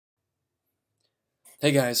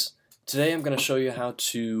Hey guys, today I'm going to show you how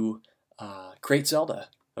to create Zelda,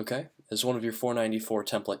 okay, as one of your 494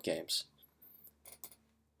 template games.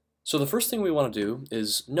 So the first thing we want to do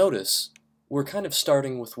is notice we're kind of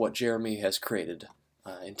starting with what Jeremy has created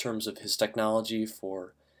in terms of his technology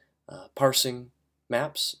for parsing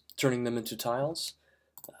maps, turning them into tiles.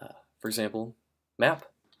 For example, map,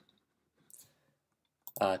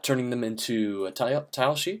 turning them into a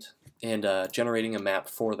tile sheet, and generating a map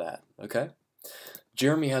for that, okay?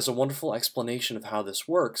 Jeremy has a wonderful explanation of how this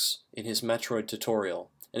works in his Metroid tutorial,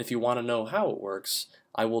 and if you want to know how it works,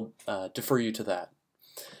 I will defer you to that.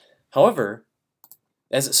 However,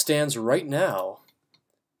 as it stands right now,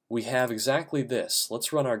 we have exactly this.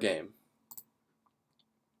 Let's run our game.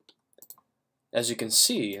 As you can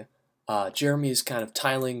see, Jeremy's kind of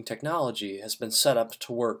tiling technology has been set up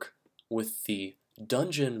to work with the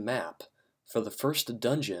dungeon map for the first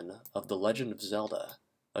dungeon of The Legend of Zelda.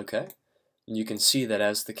 Okay? And you can see that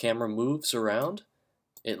as the camera moves around,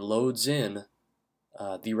 it loads in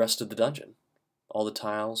the rest of the dungeon. All the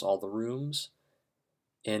tiles, all the rooms,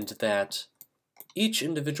 and that each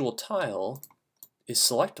individual tile is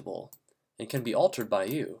selectable and can be altered by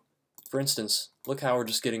you. For instance, look how we're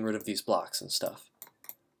just getting rid of these blocks and stuff.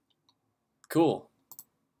 Cool.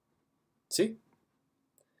 See?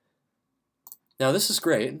 Now this is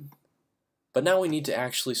great. But now we need to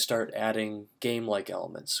actually start adding game-like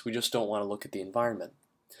elements. We just don't want to look at the environment.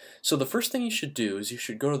 So the first thing you should do is you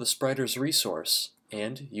should go to the Spriters resource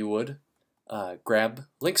and you would grab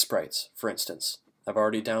link sprites, for instance. I've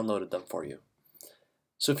already downloaded them for you.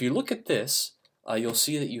 So if you look at this, you'll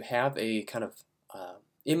see that you have a kind of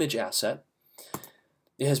image asset.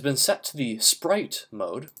 It has been set to the sprite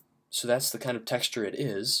mode, so that's the kind of texture it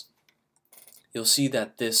is. You'll see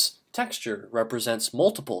that this texture represents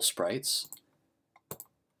multiple sprites,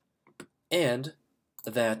 and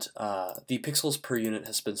that the pixels per unit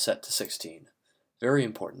has been set to 16. Very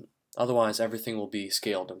important. Otherwise, everything will be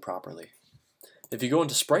scaled improperly. If you go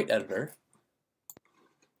into Sprite Editor,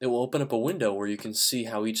 it will open up a window where you can see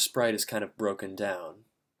how each sprite is kind of broken down.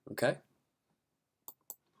 Okay?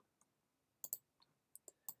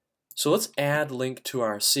 So let's add link to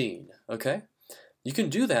our scene. Okay? You can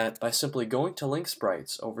do that by simply going to Link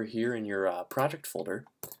Sprites over here in your project folder,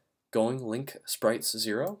 going Link Sprites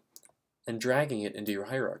 0, and dragging it into your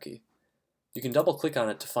hierarchy. You can double click on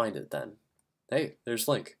it to find it then. Hey, there's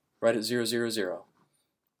Link, right at 000.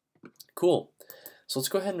 Cool. So let's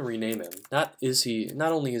go ahead and rename him. Not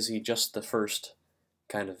only is he just the first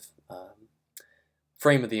kind of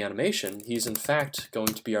frame of the animation, he's in fact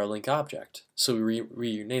going to be our Link object. So we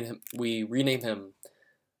rename him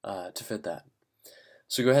to fit that.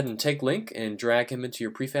 So go ahead and take Link and drag him into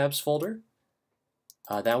your prefabs folder.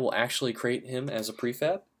 That will actually create him as a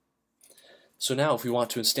prefab. So now if we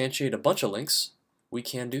want to instantiate a bunch of links, we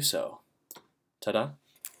can do so. Ta-da.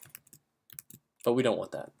 But we don't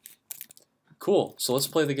want that. Cool, so let's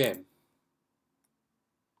play the game.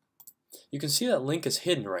 You can see that Link is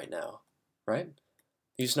hidden right now, right?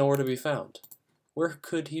 He's nowhere to be found. Where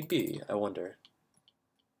could he be, I wonder?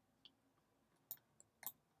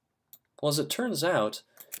 Well, as it turns out,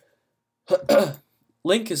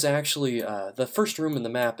 Link is actually, the first room in the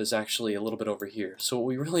map is actually a little bit over here. So what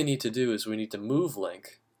we really need to do is we need to move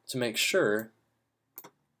Link to make sure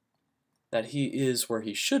that he is where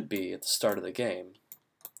he should be at the start of the game.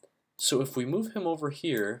 So if we move him over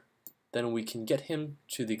here, then we can get him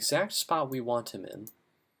to the exact spot we want him in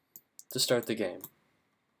to start the game.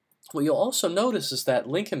 What you'll also notice is that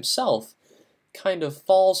Link himself kind of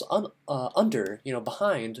falls under,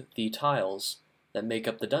 behind the tiles that make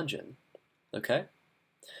up the dungeon. Okay?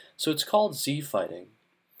 So it's called Z fighting.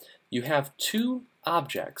 You have two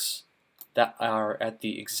objects that are at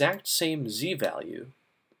the exact same Z value.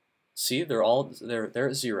 See, they're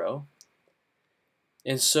at 0.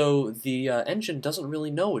 And so the engine doesn't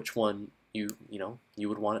really know which one you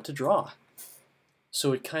would want it to draw.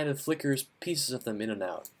 So it kind of flickers pieces of them in and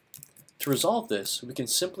out. To resolve this, we can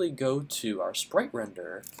simply go to our sprite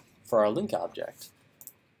renderer for our Link object,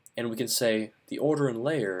 and we can say the order in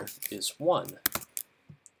layer is 1.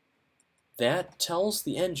 That tells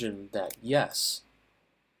the engine that yes,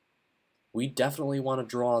 we definitely want to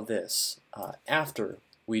draw this after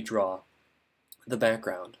we draw the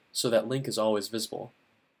background, so that Link is always visible.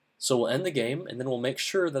 So we'll end the game, and then we'll make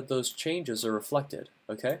sure that those changes are reflected,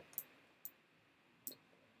 okay?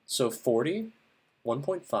 So 40,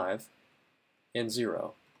 1.5, and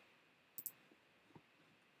 0.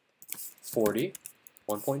 40,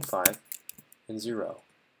 1.5, and 0.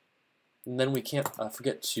 And then we can't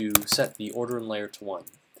forget to set the order in layer to 1.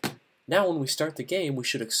 Now when we start the game, we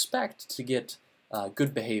should expect to get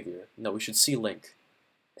good behavior, and that we should see Link.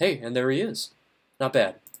 Hey, and there he is. Not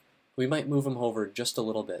bad. We might move him over just a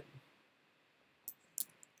little bit.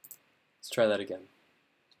 Let's try that again.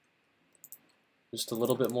 Just a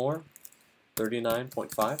little bit more.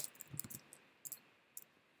 39.5.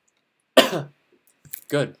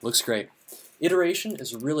 Good, looks great. Iteration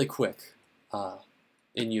is really quick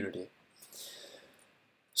in Unity.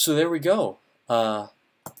 So there we go.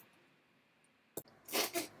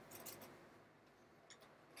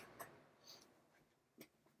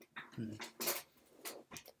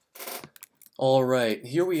 Alright,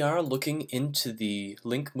 here we are looking into the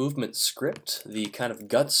link movement script, the kind of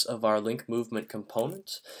guts of our link movement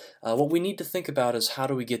component. What we need to think about is how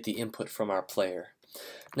do we get the input from our player.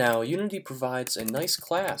 Now, Unity provides a nice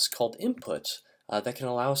class called input that can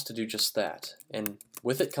allow us to do just that, and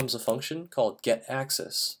with it comes a function called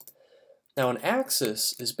getAxis. Now, an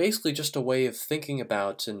axis is basically just a way of thinking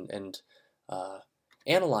about and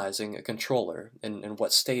analyzing a controller and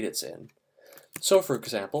what state it's in. So, for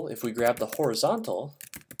example, if we grab the horizontal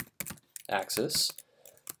axis,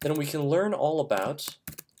 then we can learn all about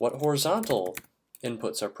what horizontal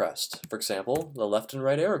inputs are pressed. For example, the left and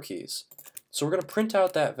right arrow keys. So we're going to print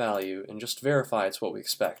out that value and just verify it's what we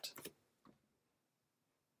expect.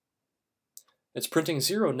 It's printing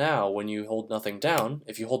 0 now when you hold nothing down.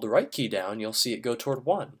 If you hold the right key down, you'll see it go toward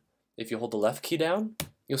 1. If you hold the left key down,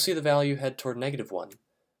 you'll see the value head toward -1.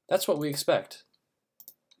 That's what we expect.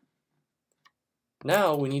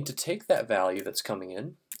 Now we need to take that value that's coming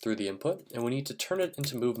in through the input and we need to turn it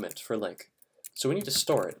into movement for link. So we need to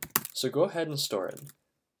store it. So go ahead and store it.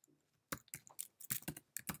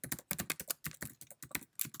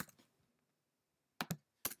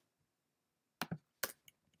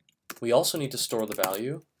 We also need to store the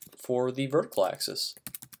value for the vertical axis.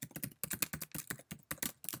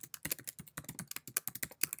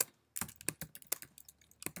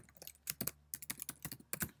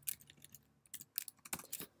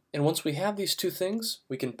 And once we have these two things,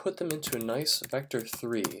 we can put them into a nice vector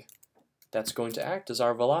 3 that's going to act as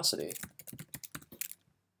our velocity.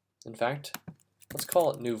 In fact, let's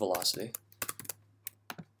call it new velocity.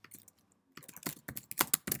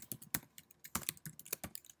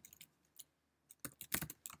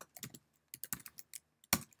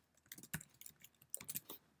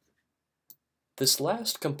 This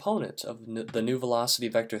last component of the new velocity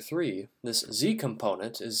vector 3, this z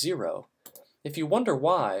component, is 0. If you wonder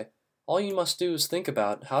why, all you must do is think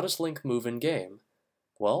about how does Link move in game.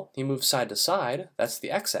 Well, he moves side to side, that's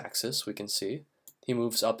the x-axis we can see. He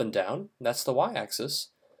moves up and down, that's the y-axis.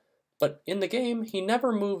 But in the game, he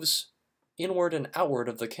never moves inward and outward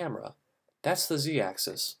of the camera. That's the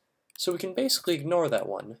z-axis. So we can basically ignore that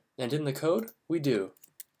one, and in the code, we do.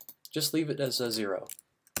 Just leave it as a 0.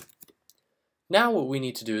 Now what we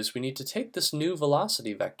need to do is we need to take this new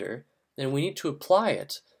velocity vector and we need to apply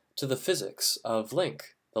it to the physics of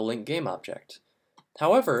Link, the Link game object.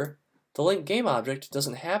 However, the Link game object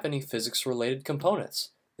doesn't have any physics-related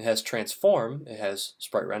components. It has transform, it has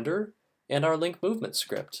sprite render, and our Link movement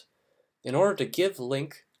script. In order to give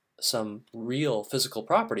Link some real physical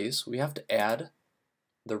properties, we have to add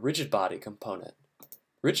the rigid body component.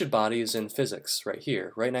 Rigid body is in physics, right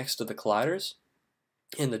here, right next to the colliders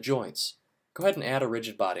and the joints. Go ahead and add a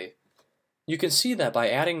rigid body. You can see that by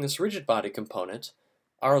adding this rigid body component,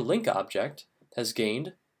 our Link object has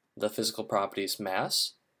gained the physical properties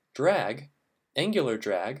mass, drag, angular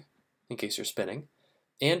drag, in case you're spinning,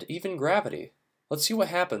 and even gravity. Let's see what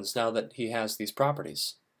happens now that he has these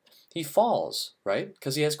properties. He falls, right?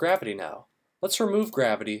 Because he has gravity now. Let's remove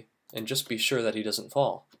gravity and just be sure that he doesn't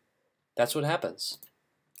fall. That's what happens.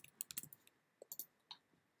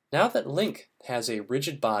 Now that Link has a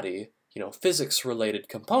rigid body, physics-related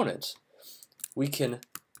component, we can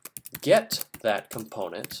get that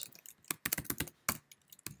component.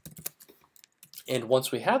 And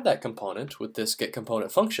once we have that component with this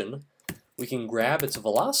getComponent function, we can grab its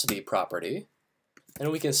velocity property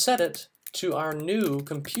and we can set it to our new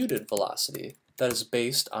computed velocity that is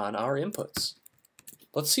based on our inputs.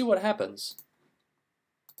 Let's see what happens.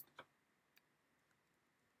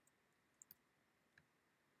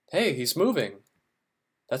 Hey, he's moving.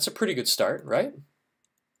 That's a pretty good start, right?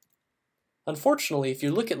 Unfortunately, if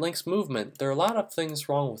you look at Link's movement, there are a lot of things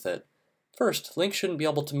wrong with it. First, Link shouldn't be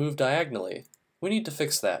able to move diagonally. We need to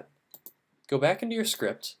fix that. Go back into your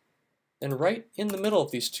script, and right in the middle of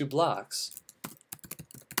these two blocks,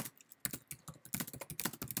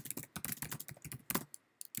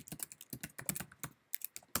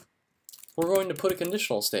 we're going to put a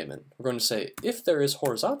conditional statement. We're going to say, if there is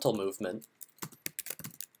horizontal movement,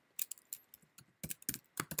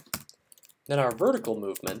 then our vertical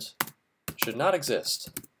movement should not exist.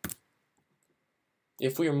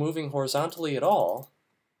 if we are moving horizontally at all,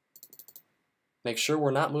 make sure we're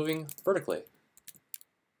not moving vertically.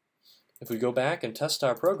 If we go back and test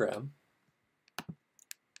our program,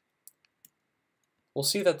 we'll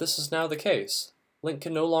see that this is now the case. Link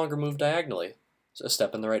can no longer move diagonally, a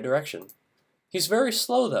step in the right direction. He's very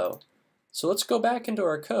slow though, so let's go back into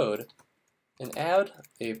our code and add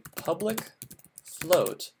a public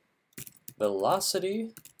float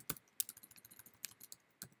velocity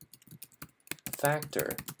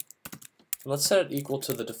factor. Let's set it equal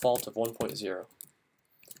to the default of 1.0.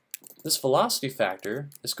 This velocity factor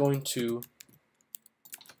is going to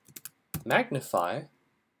magnify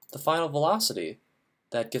the final velocity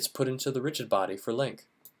that gets put into the rigid body for Link.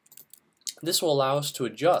 This will allow us to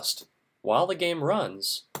adjust, while the game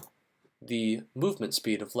runs, the movement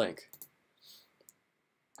speed of Link.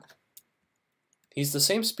 He's the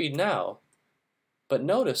same speed now, but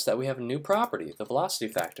notice that we have a new property, the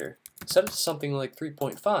velocity factor. Set it to something like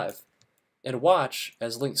 3.5, and watch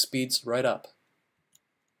as Link speeds right up.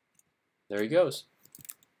 There he goes.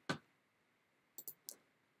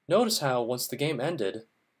 Notice how, once the game ended,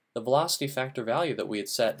 the velocity factor value that we had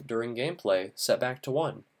set during gameplay set back to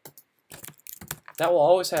 1. That will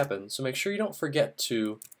always happen, so make sure you don't forget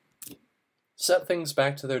to set things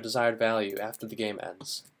back to their desired value after the game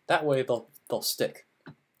ends. That way they'll stick.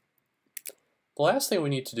 The last thing we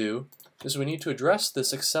need to do is we need to address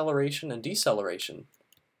this acceleration and deceleration.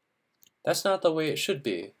 That's not the way it should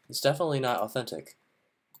be. It's definitely not authentic.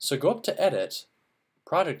 So go up to Edit,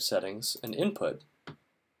 Project Settings, and Input.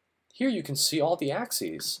 Here you can see all the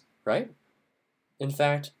axes, right? In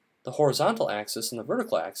fact, the horizontal axis and the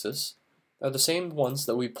vertical axis are the same ones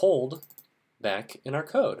that we pulled back in our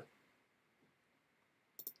code.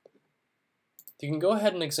 You can go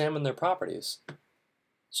ahead and examine their properties.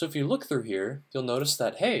 So if you look through here, you'll notice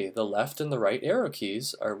that, hey, the left and the right arrow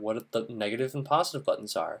keys are what the negative and positive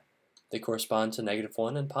buttons are. They correspond to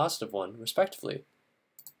 -1 and +1, respectively.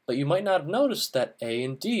 But you might not have noticed that A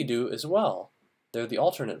and D do as well. They're the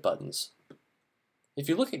alternate buttons. If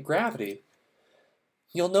you look at gravity,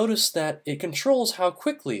 you'll notice that it controls how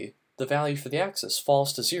quickly the value for the axis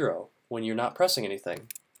falls to 0 when you're not pressing anything.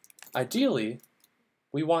 Ideally,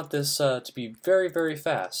 we want this to be very, very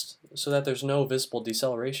fast so that there's no visible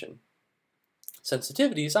deceleration.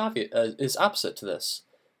 Sensitivity is opposite to this.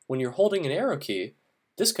 When you're holding an arrow key,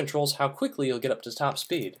 this controls how quickly you'll get up to top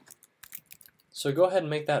speed. So go ahead and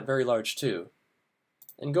make that very large too.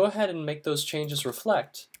 And go ahead and make those changes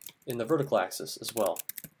reflect in the vertical axis as well.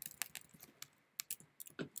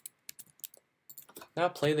 Now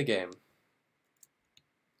play the game.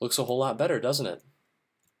 Looks a whole lot better, doesn't it?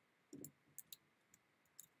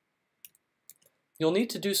 You'll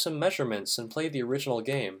need to do some measurements and play the original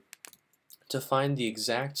game to find the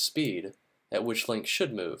exact speed at which Link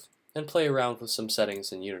should move, and play around with some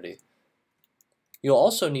settings in Unity. You'll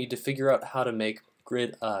also need to figure out how to make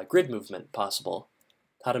grid movement possible,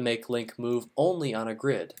 how to make Link move only on a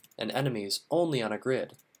grid, and enemies only on a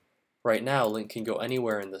grid. Right now, Link can go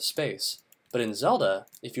anywhere in this space, but in Zelda,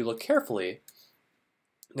 if you look carefully,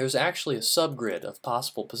 there's actually a subgrid of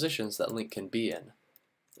possible positions that Link can be in.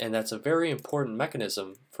 And that's a very important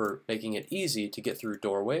mechanism for making it easy to get through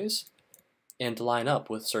doorways and to line up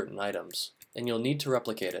with certain items, and you'll need to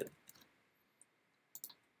replicate it.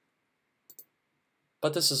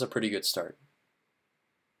 But this is a pretty good start.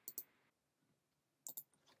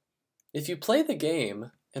 If you play the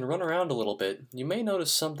game and run around a little bit, you may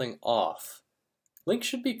notice something off. Link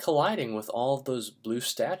should be colliding with all of those blue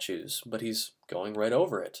statues, but he's going right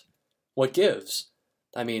over it. What gives?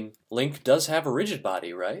 I mean, Link does have a rigid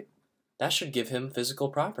body, right? That should give him physical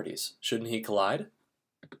properties. Shouldn't he collide?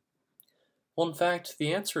 Well, in fact,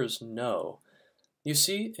 the answer is no. You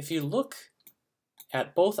see, if you look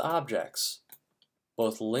at both objects,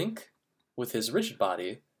 both Link with his rigid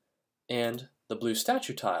body and the blue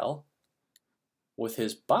statue tile with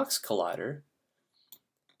his box collider,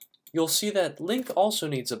 you'll see that Link also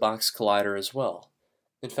needs a box collider as well.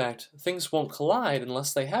 In fact, things won't collide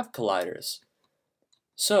unless they have colliders.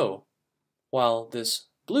 So, while this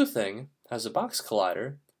blue thing has a box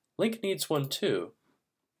collider, Link needs one too.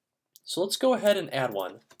 So let's go ahead and add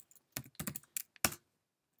one.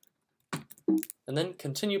 And then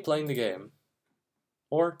continue playing the game.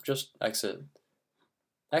 Or just exit.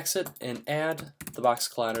 Exit and add the box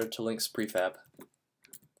collider to Link's prefab.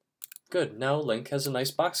 Good, now Link has a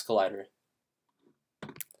nice box collider.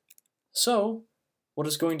 So, what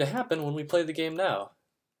is going to happen when we play the game now?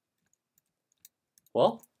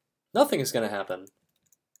 Well, nothing is going to happen.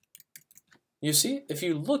 You see, if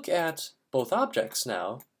you look at both objects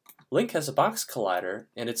now, Link has a box collider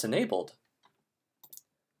and it's enabled.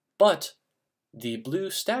 But the blue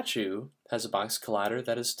statue has a box collider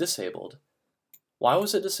that is disabled. Why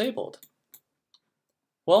was it disabled?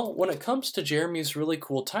 Well, when it comes to Jeremy's really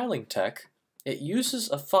cool tiling tech, it uses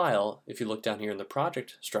a file, if you look down here in the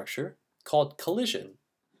project structure, called collision.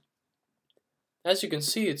 As you can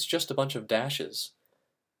see, it's just a bunch of dashes.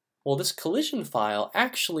 Well, this collision file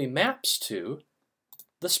actually maps to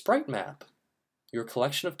the sprite map, your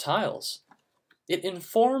collection of tiles. It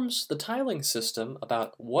informs the tiling system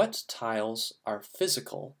about what tiles are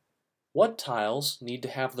physical, what tiles need to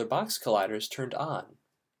have their box colliders turned on.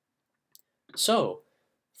 So,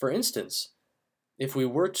 for instance, if we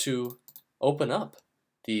were to open up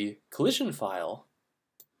the collision file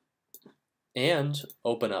and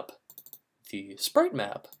open up the sprite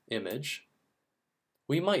map image,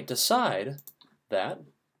 we might decide that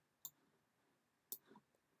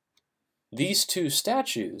these two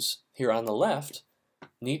statues here on the left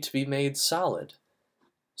need to be made solid.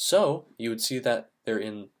 So you would see that they're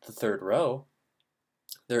in the third row,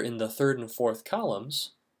 they're in the third and fourth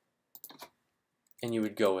columns, and you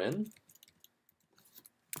would go in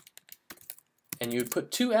and you would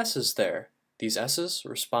put two S's there. These S's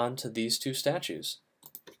respond to these two statues.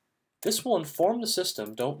 This will inform the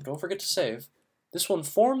system, don't forget to save, this will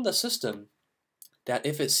inform the system that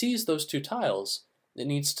if it sees those two tiles, it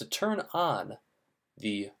needs to turn on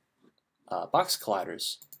the box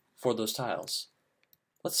colliders for those tiles.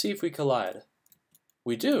 Let's see if we collide.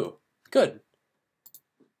 We do. Good.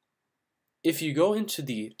 If you go into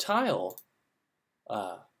the tile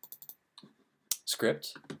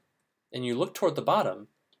script and you look toward the bottom,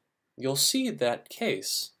 you'll see that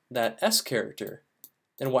case, that S character,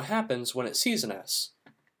 and what happens when it sees an S.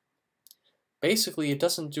 Basically, it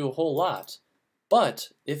doesn't do a whole lot, but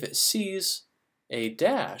if it sees a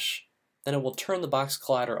dash, then it will turn the box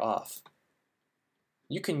collider off.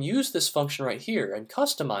 You can use this function right here and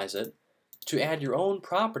customize it to add your own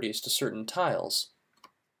properties to certain tiles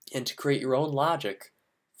and to create your own logic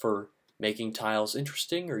for making tiles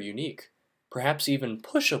interesting or unique, perhaps even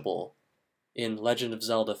pushable in Legend of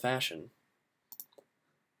Zelda fashion.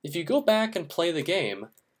 If you go back and play the game,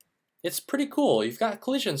 it's pretty cool. You've got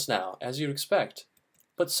collisions now, as you'd expect,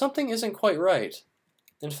 but something isn't quite right.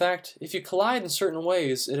 In fact, if you collide in certain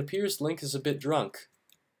ways, it appears Link is a bit drunk.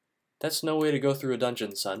 That's no way to go through a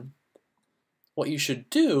dungeon, son. What you should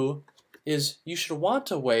do is you should want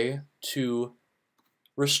a way to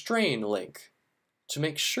restrain Link, to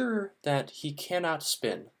make sure that he cannot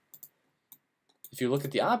spin. If you look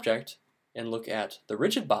at the object and look at the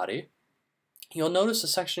rigid body, you'll notice a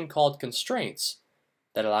section called Constraints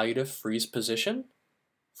that allow you to freeze position,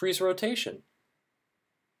 freeze rotation.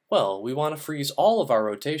 Well, we want to freeze all of our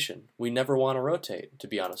rotation. We never want to rotate, to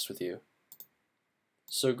be honest with you.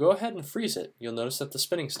 So go ahead and freeze it. You'll notice that the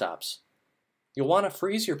spinning stops. You'll want to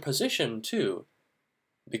freeze your position too,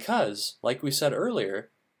 because, like we said earlier,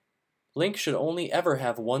 Link should only ever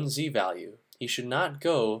have one Z value. He should not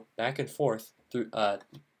go back and forth through,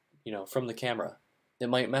 from the camera. It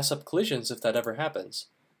might mess up collisions if that ever happens.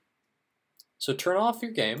 So turn off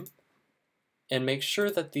your game and make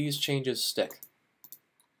sure that these changes stick.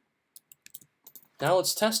 Now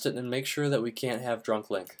let's test it and make sure that we can't have drunk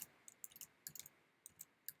Link.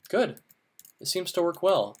 Good. It seems to work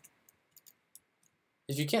well.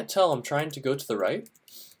 If you can't tell, I'm trying to go to the right,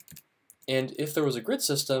 and if there was a grid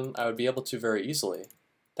system, I would be able to very easily.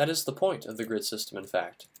 That is the point of the grid system, in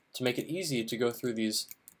fact, to make it easy to go through these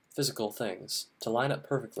physical things, to line up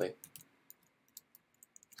perfectly.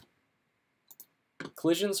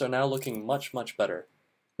 Collisions are now looking much, much better.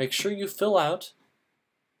 Make sure you fill out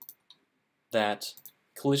that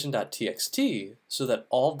collision.txt so that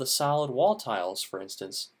all the solid wall tiles, for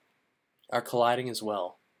instance, are colliding as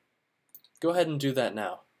well. Go ahead and do that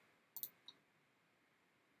now.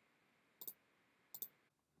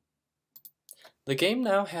 The game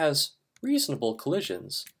now has reasonable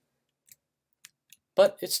collisions,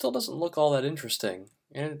 but it still doesn't look all that interesting,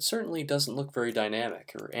 and it certainly doesn't look very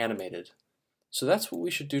dynamic or animated. So that's what we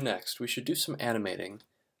should do next. We should do some animating.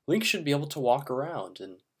 Link should be able to walk around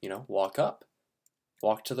and, walk up,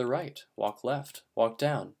 walk to the right, walk left, walk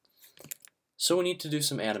down. So we need to do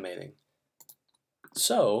some animating.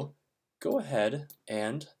 So go ahead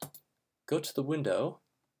and go to the window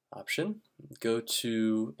option, go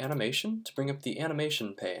to animation to bring up the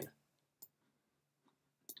animation pane.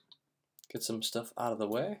 Get some stuff out of the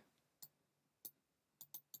way.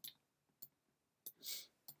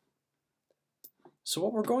 So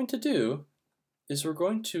what we're going to do is we're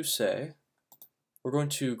going to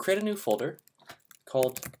create a new folder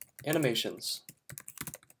called Animations.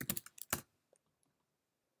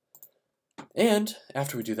 And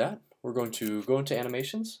after we do that, we're going to go into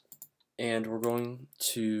Animations, and we're going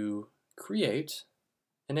to create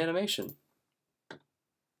an animation.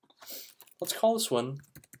 Let's call this one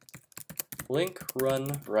Link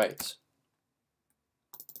Run Right.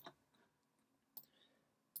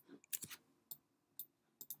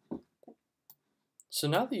 So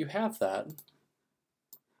now that you have that,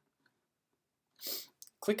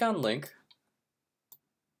 click on Link,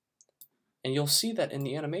 and you'll see that in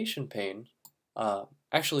the animation pane,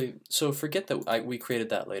 actually, so forget that we created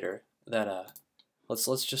that later.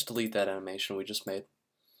 Let's just delete that animation we just made.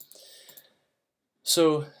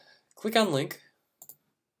 So click on Link,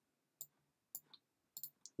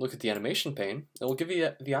 look at the animation pane. It will give you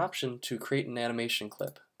the option to create an animation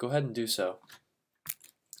clip. Go ahead and do so.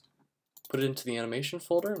 Put it into the animation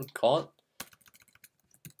folder and call it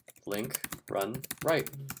Link Run Right.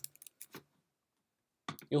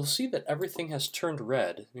 You'll see that everything has turned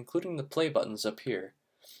red, including the play buttons up here.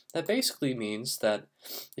 That basically means that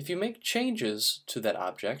if you make changes to that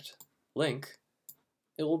object, Link,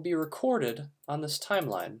 it will be recorded on this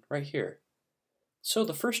timeline right here. So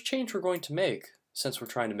the first change we're going to make, since we're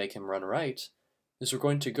trying to make him run right, is we're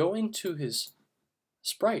going to go into his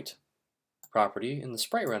sprite property in the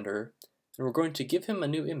sprite renderer, and we're going to give him a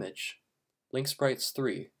new image, Link Sprites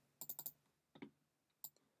 3.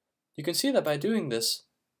 You can see that by doing this,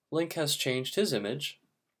 Link has changed his image,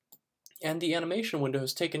 and the animation window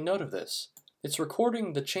has taken note of this. It's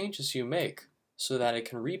recording the changes you make so that it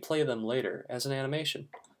can replay them later as an animation.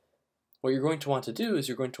 What you're going to want to do is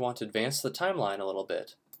you're going to want to advance the timeline a little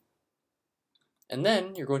bit. And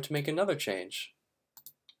then you're going to make another change.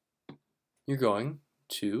 You're going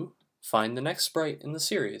to find the next sprite in the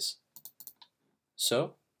series.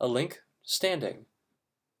 So, a Link standing.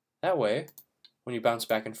 That way, when you bounce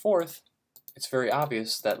back and forth, it's very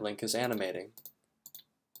obvious that Link is animating.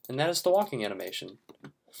 And that is the walking animation.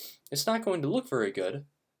 It's not going to look very good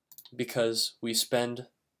because we spend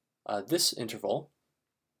this interval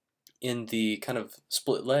in the kind of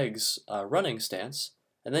split legs running stance,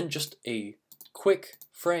 and then just a quick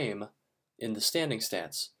frame in the standing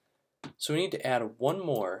stance. So we need to add one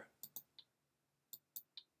more.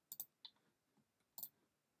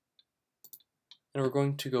 And we're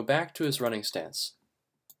going to go back to his running stance.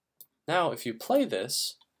 Now, if you play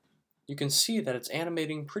this, you can see that it's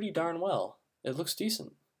animating pretty darn well. It looks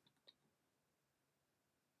decent.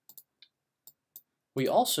 We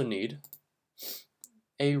also need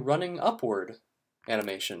a running upward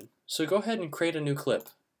animation. So go ahead and create a new clip.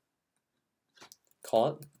 Call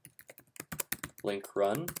it Link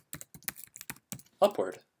Run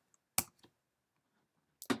Upward.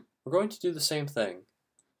 We're going to do the same thing.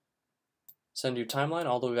 Send your timeline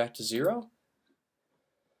all the way back to 0.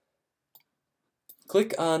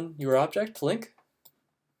 Click on your object, Link,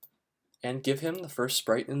 and give him the first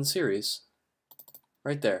sprite in the series.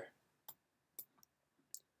 Right there.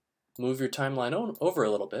 Move your timeline over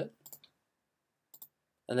a little bit,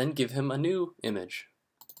 and then give him a new image.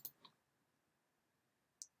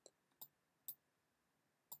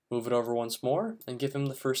 Move it over once more, and give him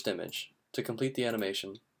the first image to complete the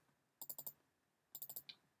animation.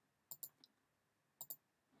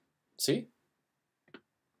 See?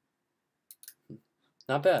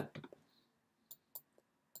 Not bad.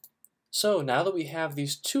 So now that we have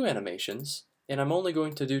these two animations, and I'm only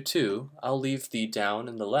going to do two, I'll leave the down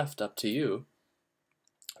and the left up to you,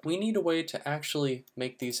 we need a way to actually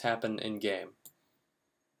make these happen in-game.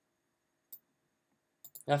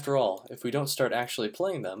 After all, if we don't start actually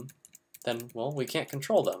playing them, then, well, we can't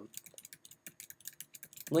control them.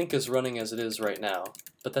 Link is running as it is right now,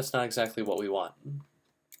 but that's not exactly what we want.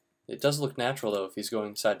 It does look natural, though, if he's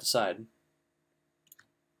going side to side.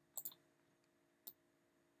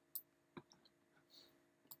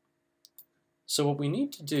 So what we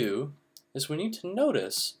need to do is we need to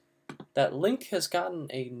notice that Link has gotten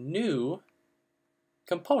a new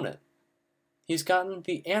component. He's gotten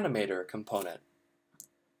the animator component.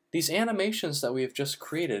 These animations that we have just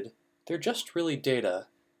created, they're just really data.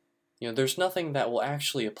 There's nothing that will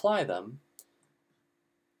actually apply them.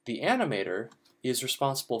 The animator is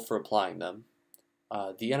responsible for applying them.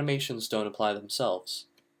 The animations don't apply themselves.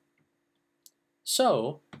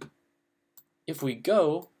 So, if we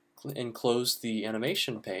go and close the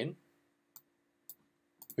animation pane,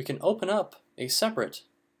 we can open up a separate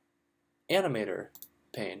animator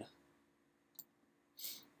pane.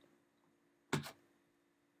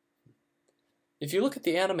 If you look at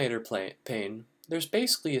the animator pane, there's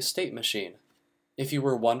basically a state machine. If you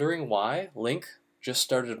were wondering why Link just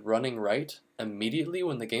started running right immediately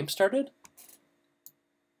when the game started,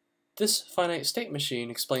 this finite state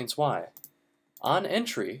machine explains why. On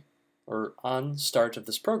entry, or on start of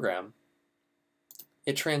this program,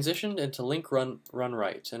 it transitioned into link run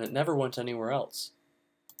right, and it never went anywhere else.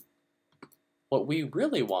 What we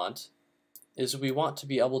really want is we want to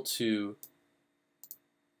be able to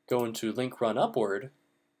go into link run upward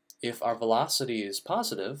if our velocity is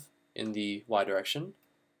positive in the y direction,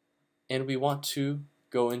 and we want to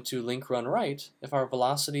go into link run right if our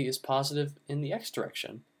velocity is positive in the x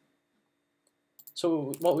direction.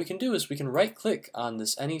 So what we can do is we can right click on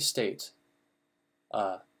this any state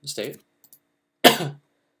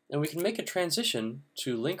and we can make a transition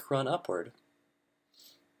to link run upward.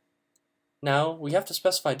 Now we have to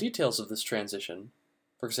specify details of this transition.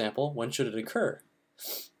 For example, when should it occur?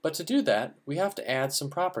 But to do that, we have to add some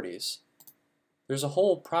properties. There's a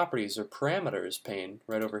whole properties or parameters pane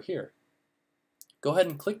right over here. Go ahead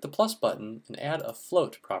and click the plus button and add a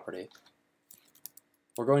float property.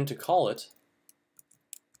 We're going to call it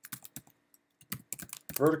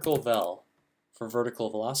vertical vel for vertical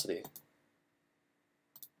velocity.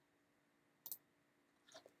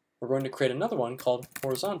 We're going to create another one called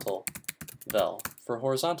horizontal vel for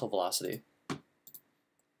horizontal velocity.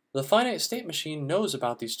 The finite state machine knows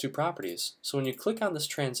about these two properties, so when you click on this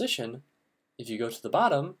transition, if you go to the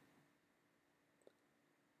bottom,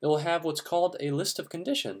 it will have what's called a list of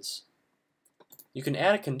conditions. You can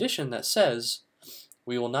add a condition that says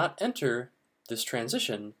we will not enter this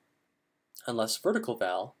transition unless vertical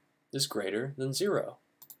val is greater than 0.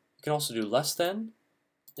 You can also do less than,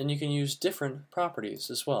 and you can use different properties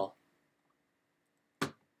as well.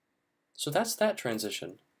 So that's that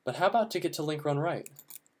transition. But how about to get to link run right?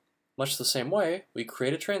 Much the same way, we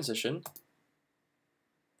create a transition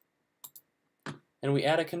and we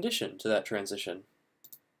add a condition to that transition.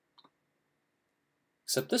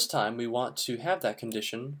 Except this time we want to have that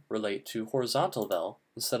condition relate to horizontal vel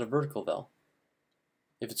instead of vertical vel.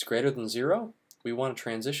 If it's greater than 0, we want to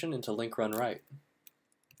transition into link run right.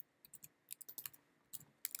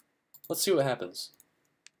 Let's see what happens.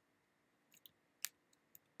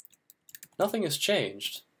 Nothing has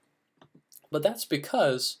changed, but that's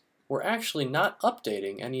because we're actually not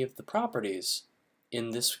updating any of the properties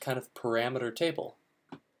in this kind of parameter table.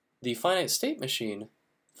 The finite state machine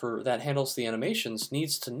that handles the animations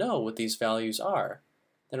needs to know what these values are,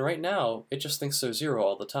 and right now it just thinks they're 0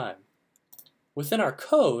 all the time. Within our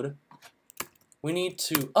code, we need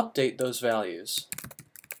to update those values.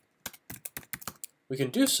 We can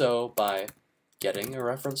do so by getting a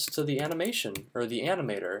reference to the animation or the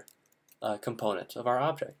animator component of our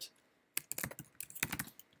object.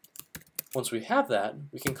 Once we have that,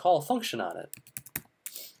 we can call a function on it.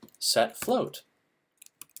 Set float.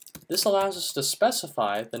 This allows us to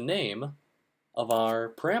specify the name of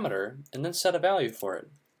our parameter and then set a value for it.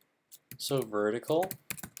 So vertical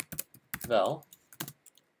vel,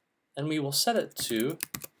 and we will set it to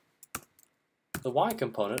the y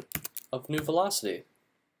component of new velocity.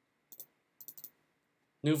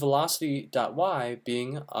 New velocity.y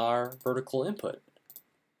being our vertical input.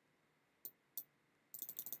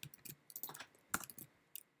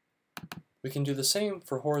 We can do the same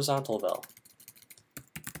for horizontal vel.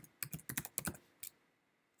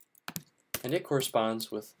 And it corresponds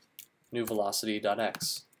with new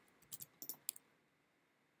velocity.x.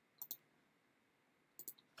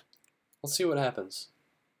 Let's see what happens.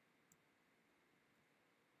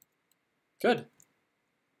 Good.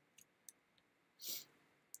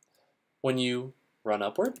 When you run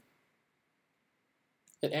upward,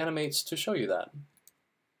 it animates to show you that.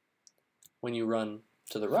 When you run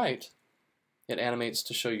to the right, it animates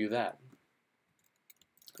to show you that.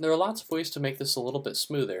 There are lots of ways to make this a little bit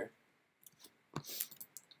smoother,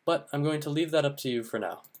 but I'm going to leave that up to you for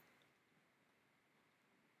now.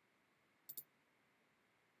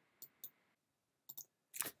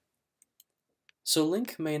 So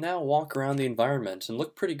Link may now walk around the environment and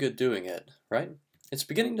look pretty good doing it, right? It's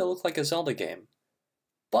beginning to look like a Zelda game.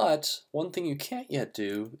 But one thing you can't yet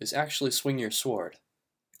do is actually swing your sword.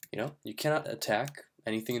 You cannot attack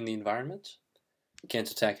anything in the environment. You can't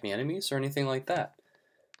attack any enemies or anything like that.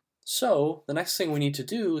 So the next thing we need to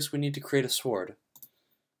do is we need to create a sword.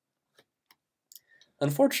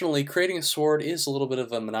 Unfortunately, creating a sword is a little bit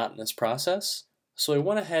of a monotonous process, so I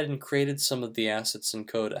went ahead and created some of the assets in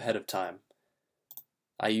code ahead of time.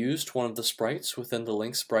 I used one of the sprites within the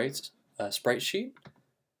Link sprite sheet,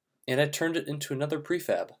 and I turned it into another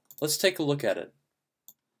prefab. Let's take a look at it.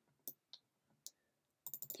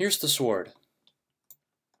 Here's the sword.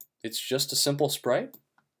 It's just a simple sprite.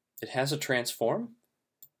 It has a transform,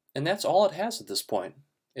 and that's all it has at this point.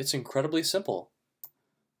 It's incredibly simple.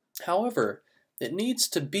 However, it needs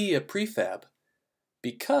to be a prefab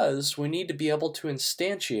because we need to be able to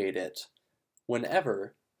instantiate it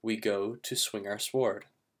whenever we go to swing our sword.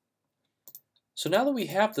 So now that we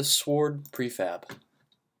have the sword prefab,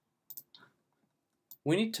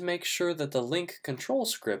 we need to make sure that the link control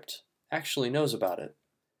script actually knows about it.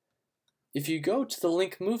 If you go to the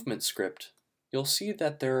link movement script, you'll see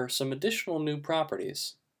that there are some additional new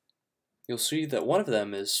properties. You'll see that one of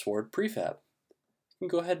them is sword prefab. You can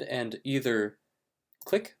go ahead and either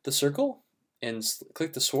click the circle and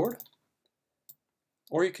click the sword,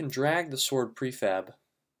 or you can drag the sword prefab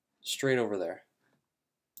straight over there.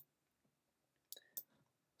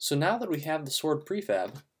 So now that we have the sword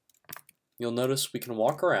prefab, you'll notice we can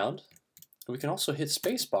walk around, and we can also hit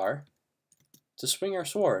spacebar to swing our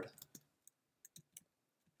sword.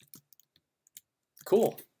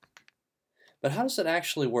 Cool. But how does it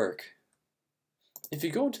actually work? If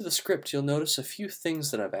you go into the script, you'll notice a few things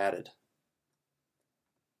that I've added.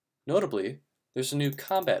 Notably, there's a new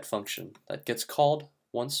combat function that gets called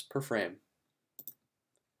once per frame.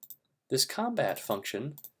 This combat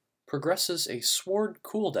function progresses a sword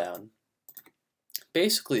cooldown.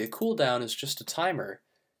 Basically, a cooldown is just a timer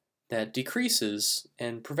that decreases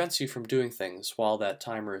and prevents you from doing things while that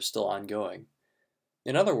timer is still ongoing.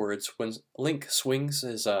 In other words, when Link swings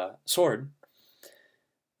his sword,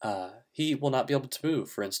 he will not be able to move,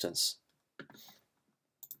 for instance.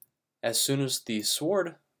 As soon as the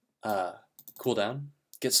sword cooldown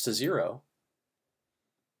gets to 0,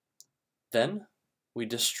 then we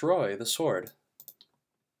destroy the sword.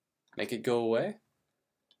 Make it go away.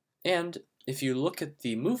 And if you look at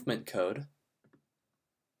the movement code,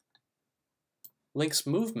 Link's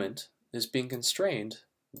movement is being constrained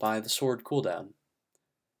by the sword cooldown.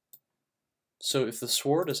 So if the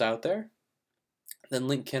sword is out there, then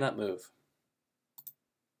Link cannot move.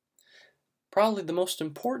 Probably the most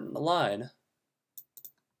important line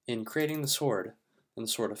in creating the sword and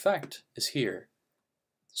the sword effect is here.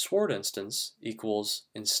 Sword instance equals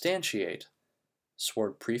instantiate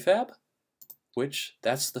sword prefab, which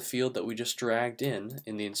that's the field that we just dragged in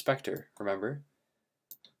the inspector, remember?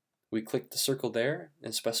 We click the circle there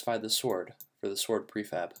and specify the sword for the sword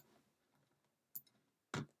prefab.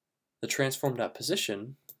 The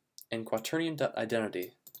transform.position and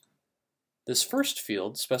quaternion.identity. This first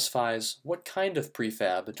field specifies what kind of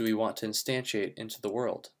prefab do we want to instantiate into the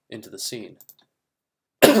world, into the scene.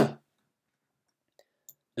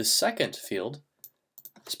 The second field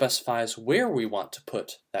specifies where we want to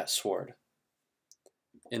put that sword.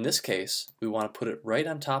 In this case, we want to put it right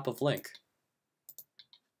on top of Link.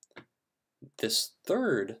 This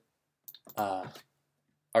third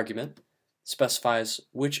argument specifies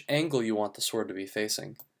which angle you want the sword to be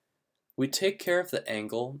facing. We take care of the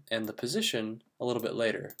angle and the position a little bit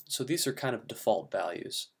later, so these are kind of default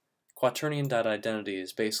values. Quaternion.identity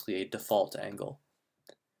is basically a default angle.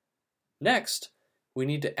 Next, we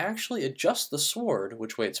need to actually adjust the sword,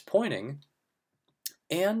 which way it's pointing,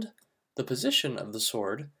 and the position of the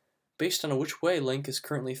sword based on which way Link is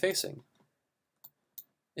currently facing.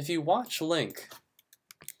 If you watch Link,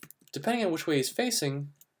 depending on which way he's facing,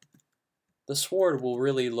 the sword will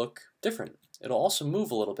really look different. It'll also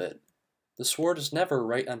move a little bit. The sword is never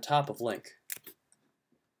right on top of Link.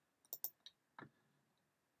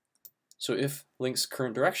 So if Link's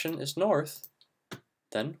current direction is north,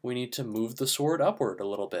 then we need to move the sword upward a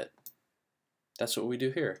little bit. That's what we do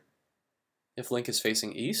here. If Link is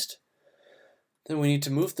facing east, then we need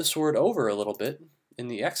to move the sword over a little bit in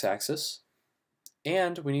the x-axis,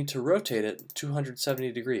 and we need to rotate it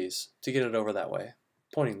 270 degrees to get it over that way,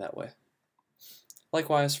 pointing that way.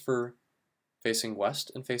 Likewise for facing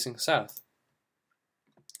west and facing south.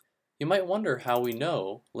 You might wonder how we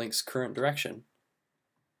know Link's current direction.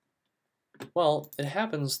 Well, it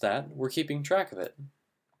happens that we're keeping track of it,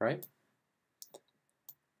 right?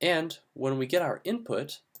 And when we get our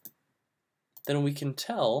input, then we can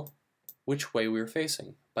tell which way we're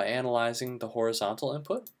facing by analyzing the horizontal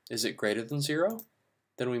input. Is it greater than 0?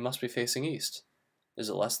 Then we must be facing east. Is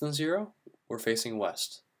it less than 0? We're facing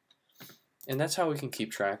west. And that's how we can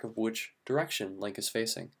keep track of which direction Link is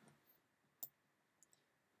facing.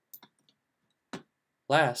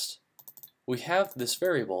 Last, we have this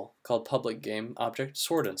variable called public game object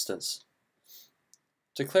sword instance.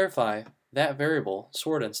 To clarify, that variable,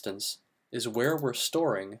 sword instance, is where we're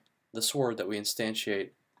storing the sword that we instantiate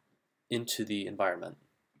into the environment.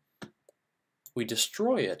 We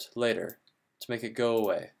destroy it later to make it go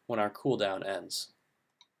away when our cooldown ends.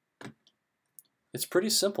 It's pretty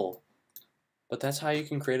simple, but that's how you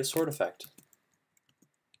can create a sword effect.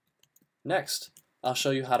 Next, I'll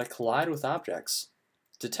show you how to collide with objects,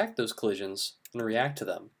 detect those collisions, and react to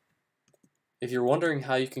them. If you're wondering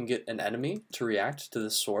how you can get an enemy to react to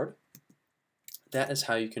this sword, that is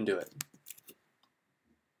how you can do it.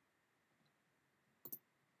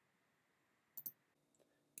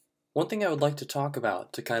 One thing I would like to talk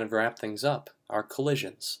about to kind of wrap things up are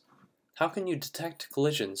collisions. How can you detect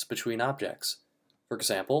collisions between objects? For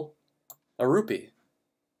example, a rupee.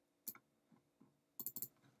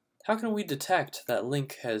 How can we detect that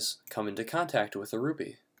Link has come into contact with a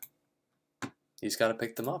rupee? He's got to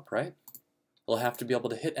pick them up, right? He'll have to be able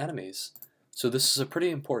to hit enemies. So this is a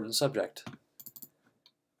pretty important subject.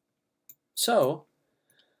 So,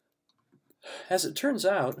 as it turns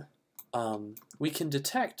out, we can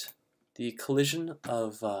detect the collision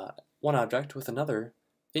of one object with another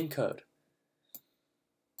in code.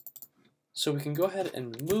 So we can go ahead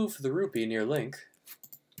and move the rupee near Link,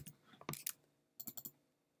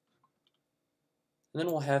 and then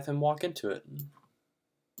we'll have him walk into it.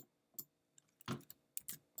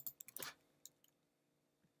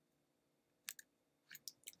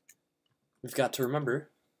 We've got to remember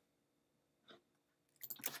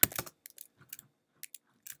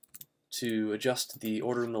to adjust the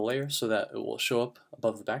order in the layer so that it will show up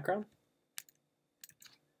above the background.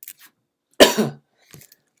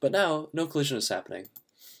 But now, no collision is happening.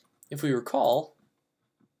 If we recall,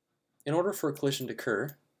 in order for a collision to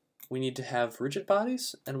occur, we need to have rigid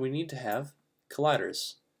bodies and we need to have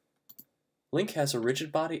colliders. Link has a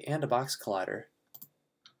rigid body and a box collider,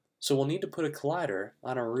 so we'll need to put a collider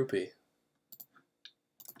on our rupee.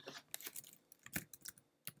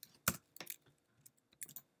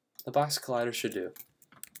 The box collider should do.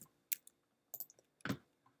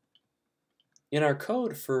 In our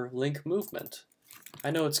code for Link movement, I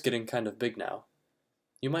know it's getting kind of big now.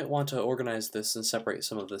 You might want to organize this and separate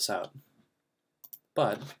some of this out.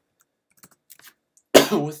 But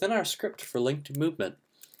within our script for linked movement,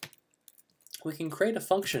 we can create a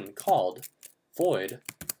function called void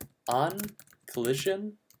on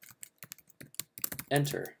collision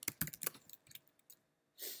enter.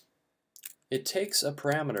 It takes a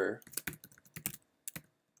parameter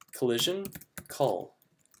collision col.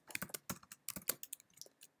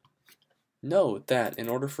 Note that in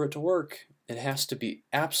order for it to work, it has to be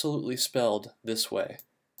absolutely spelled this way,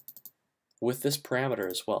 with this parameter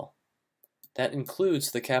as well. That includes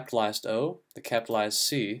the capitalized O, the capitalized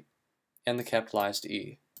C, and the capitalized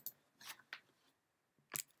E.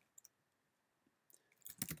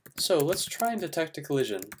 So let's try and detect a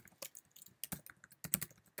collision.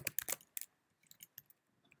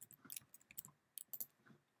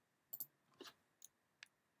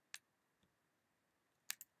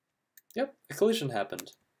 Yep, a collision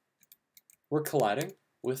happened. We're colliding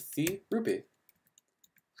with the rupee.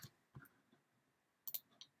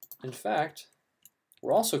 In fact,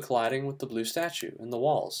 we're also colliding with the blue statue and the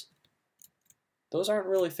walls. Those aren't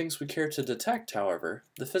really things we care to detect, however.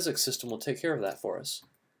 The physics system will take care of that for us.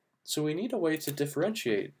 So we need a way to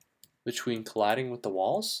differentiate between colliding with the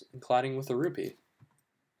walls and colliding with the rupee.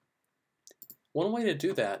 One way to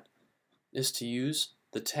do that is to use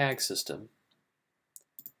the tag system.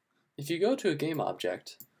 If you go to a game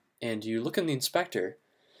object and you look in the inspector,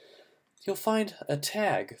 you'll find a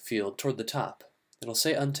tag field toward the top. It'll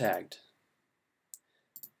say untagged.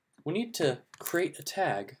 We need to create a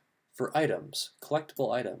tag for items,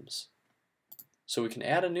 collectible items. So we can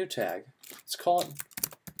add a new tag. Let's call it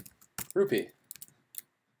rupee.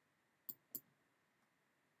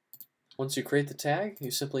 Once you create the tag, you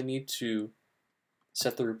simply need to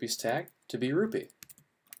set the rupee's tag to be rupee.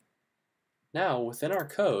 Now, within our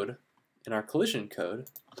code, in our collision code,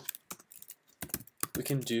 we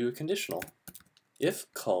can do a conditional. If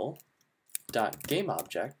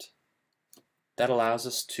col.gameObject, that allows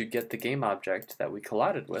us to get the game object that we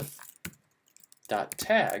collided with,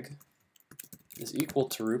 .tag is equal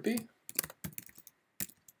to rupee,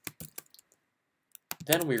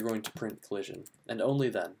 then we're going to print collision, and only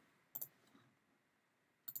then.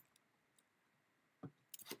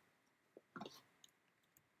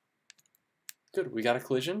 Good, we got a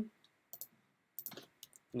collision.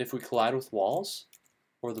 And if we collide with walls,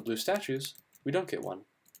 or the blue statues, we don't get one.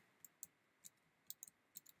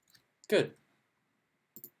 Good.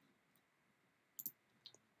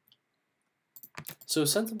 So a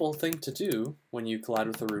sensible thing to do when you collide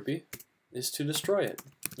with a rupee is to destroy it.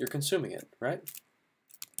 You're consuming it, right?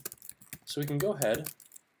 So we can go ahead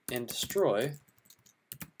and destroy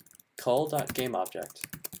col.gameObject.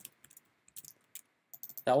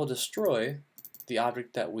 That will destroy the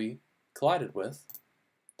object that we collided with.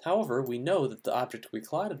 However, we know that the object we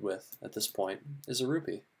collided with at this point is a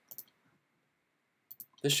rupee.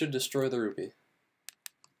 This should destroy the rupee.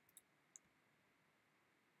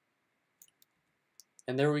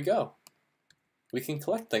 And there we go. We can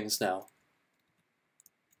collect things now.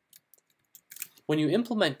 When you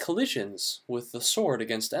implement collisions with the sword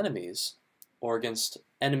against enemies, or against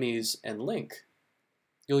enemies and Link,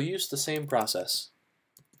 you'll use the same process.